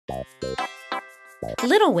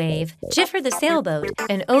Little Wave, Jiffer the sailboat,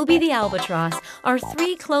 and Obie the albatross are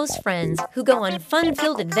three close friends who go on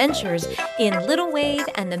fun-filled adventures in Little Wave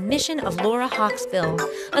and the Mission of Laura Hawksbill,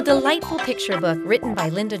 a delightful picture book written by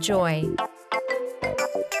Linda Joy.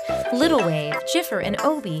 Little Wave, Jiffer, and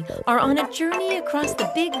Obie are on a journey across the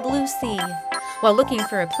big blue sea. While looking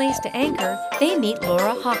for a place to anchor, they meet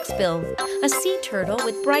Laura Hawksbill, a sea turtle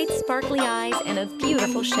with bright, sparkly eyes and a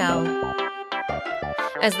beautiful shell.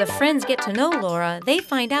 As the friends get to know Laura, they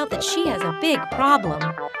find out that she has a big problem.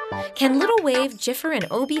 Can Little Wave, Jiffer, and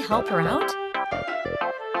Obie help her out?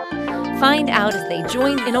 Find out as they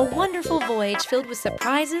join in a wonderful voyage filled with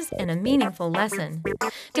surprises and a meaningful lesson.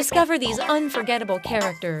 Discover these unforgettable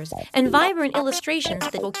characters and vibrant illustrations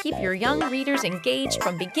that will keep your young readers engaged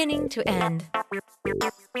from beginning to end.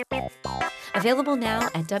 Available now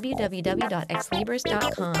at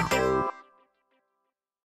www.xlibris.com.